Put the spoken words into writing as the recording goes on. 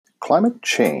Climate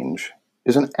change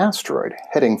is an asteroid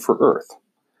heading for Earth.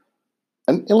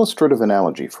 An illustrative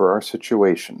analogy for our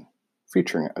situation,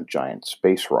 featuring a giant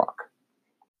space rock.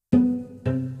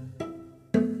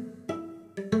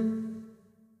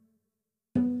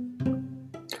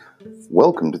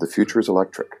 Welcome to The Future is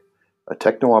Electric, a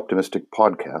techno-optimistic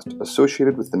podcast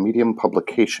associated with the Medium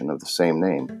publication of the same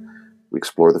name. We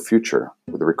explore the future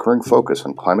with a recurring focus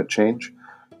on climate change,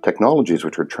 technologies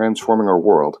which are transforming our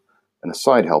world, and a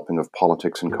side helping of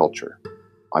politics and culture.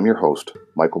 I'm your host,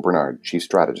 Michael Bernard, Chief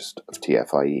Strategist of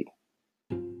TFIE.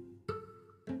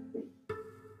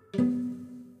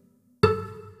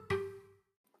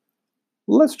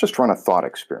 Let's just run a thought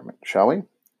experiment, shall we?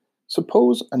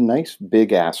 Suppose a nice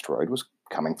big asteroid was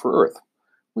coming for Earth.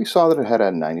 We saw that it had a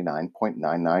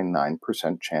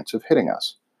 99.999% chance of hitting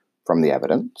us. From the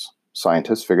evidence,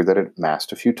 scientists figured that it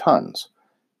massed a few tons.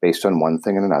 Based on one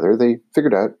thing and another, they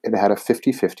figured out it had a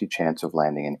 50-50 chance of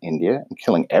landing in India and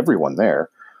killing everyone there,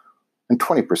 and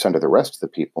 20% of the rest of the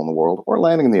people in the world, or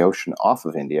landing in the ocean off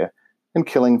of India and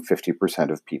killing 50%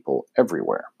 of people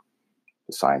everywhere.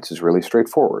 The science is really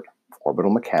straightforward.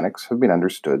 Orbital mechanics have been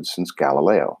understood since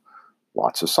Galileo.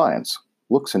 Lots of science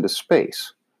looks into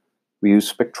space. We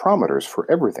use spectrometers for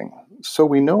everything, so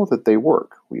we know that they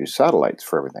work. We use satellites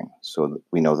for everything, so that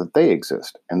we know that they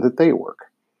exist and that they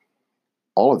work.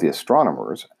 All of the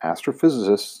astronomers,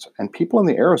 astrophysicists, and people in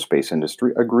the aerospace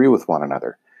industry agree with one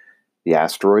another. The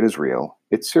asteroid is real,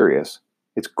 it's serious,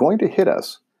 it's going to hit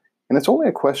us, and it's only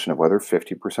a question of whether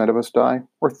 50% of us die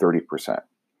or 30%.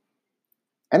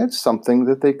 And it's something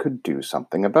that they could do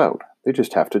something about. They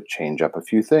just have to change up a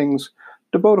few things,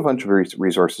 devote a bunch of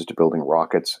resources to building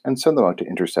rockets, and send them out to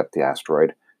intercept the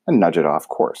asteroid and nudge it off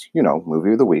course. You know,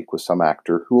 movie of the week with some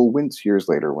actor who will wince years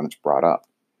later when it's brought up.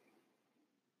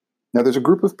 Now, there's a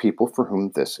group of people for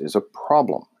whom this is a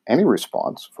problem. Any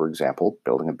response, for example,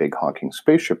 building a big honking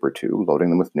spaceship or two, loading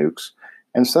them with nukes,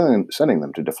 and sending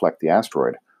them to deflect the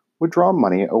asteroid, would draw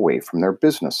money away from their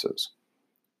businesses.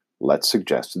 Let's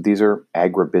suggest that these are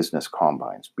agribusiness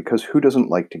combines, because who doesn't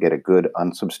like to get a good,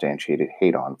 unsubstantiated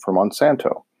hate-on for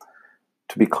Monsanto?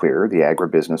 To be clear, the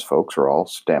agribusiness folks are all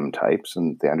STEM types,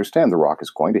 and they understand the rock is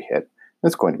going to hit, and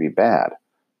it's going to be bad.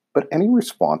 But any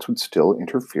response would still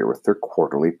interfere with their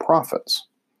quarterly profits.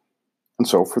 And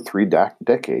so for 3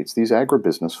 decades, these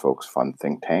agribusiness folks fund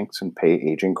think tanks and pay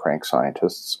aging crank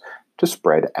scientists to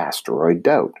spread asteroid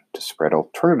doubt, to spread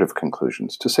alternative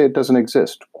conclusions, to say it doesn't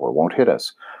exist or won't hit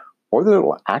us, or that it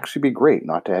will actually be great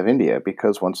not to have India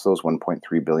because once those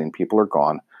 1.3 billion people are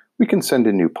gone, we can send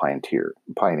in new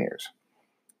pioneers.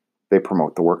 They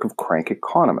promote the work of crank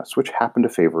economists, which happen to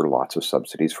favor lots of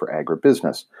subsidies for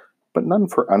agribusiness, but none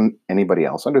for anybody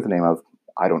else under the name of,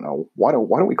 I don't know, why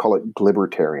don't we call it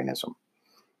libertarianism?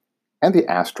 And the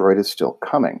asteroid is still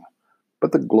coming,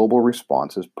 but the global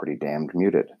response is pretty damned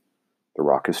muted. The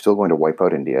rock is still going to wipe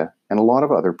out India and a lot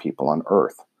of other people on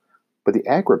Earth. But the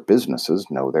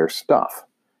agribusinesses know their stuff.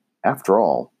 After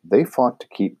all, they fought to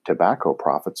keep tobacco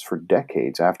profits for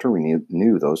decades after we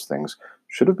knew those things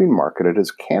should have been marketed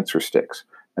as cancer sticks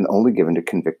and only given to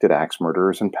convicted axe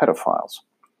murderers and pedophiles.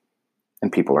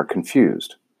 And people are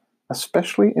confused,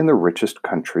 especially in the richest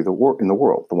country in the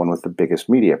world, the one with the biggest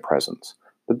media presence,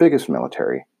 the biggest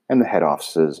military, and the head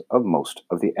offices of most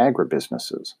of the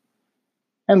agribusinesses,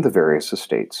 and the various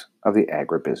estates of the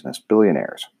agribusiness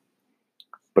billionaires.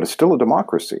 But it's still a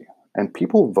democracy, and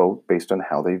people vote based on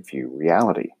how they view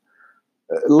reality.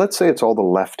 Let's say it's all the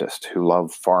leftists who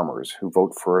love farmers, who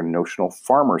vote for a notional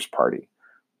farmers' party,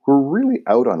 who are really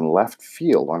out on left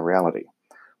field on reality.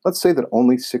 Let's say that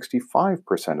only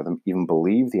 65% of them even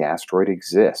believe the asteroid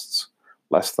exists,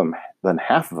 less than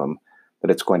half of them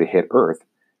that it's going to hit Earth,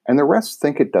 and the rest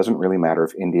think it doesn't really matter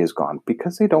if India is gone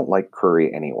because they don't like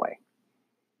curry anyway.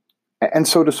 And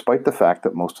so despite the fact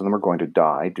that most of them are going to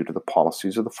die due to the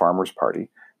policies of the Farmers' Party,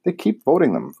 they keep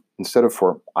voting them instead of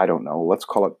for, I don't know, let's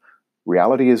call it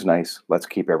reality is nice, let's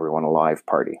keep everyone alive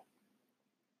party.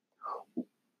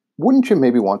 Wouldn't you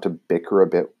maybe want to bicker a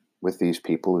bit with these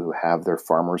people who have their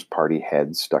Farmers' Party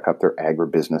heads stuck up their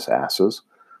agribusiness asses,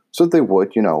 so that they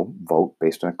would, vote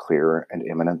based on a clear and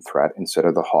imminent threat instead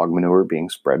of the hog manure being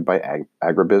spread by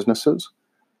agribusinesses?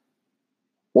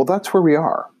 Well, that's where we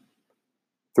are.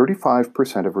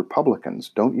 35% of Republicans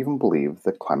don't even believe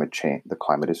that the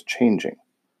climate is changing.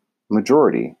 The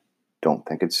majority don't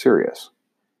think it's serious.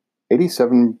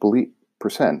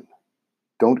 87%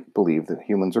 don't believe that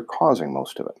humans are causing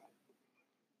most of it.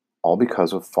 All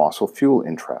because of fossil fuel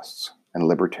interests and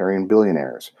libertarian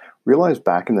billionaires realized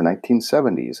back in the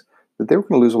 1970s that they were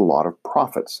going to lose a lot of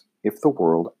profits if the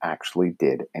world actually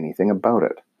did anything about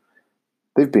it.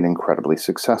 They've been incredibly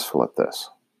successful at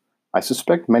this. I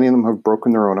suspect many of them have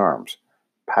broken their own arms,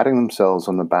 patting themselves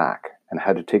on the back, and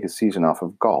had to take a season off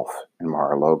of golf in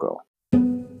Mar-a-Lago.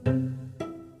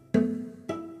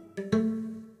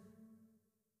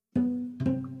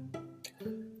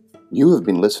 You have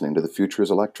been listening to The Future is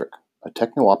Electric, a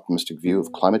techno-optimistic view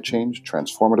of climate change,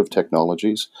 transformative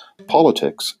technologies,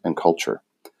 politics, and culture.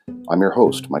 I'm your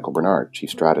host, Michael Bernard, Chief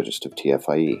Strategist of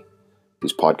TFIE.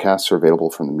 These podcasts are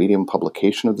available from the Medium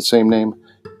publication of the same name,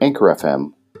 Anchor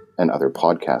FM, and other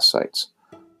podcast sites.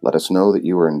 Let us know that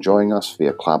you are enjoying us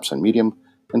via Claps on Medium,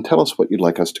 and tell us what you'd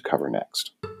like us to cover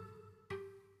next.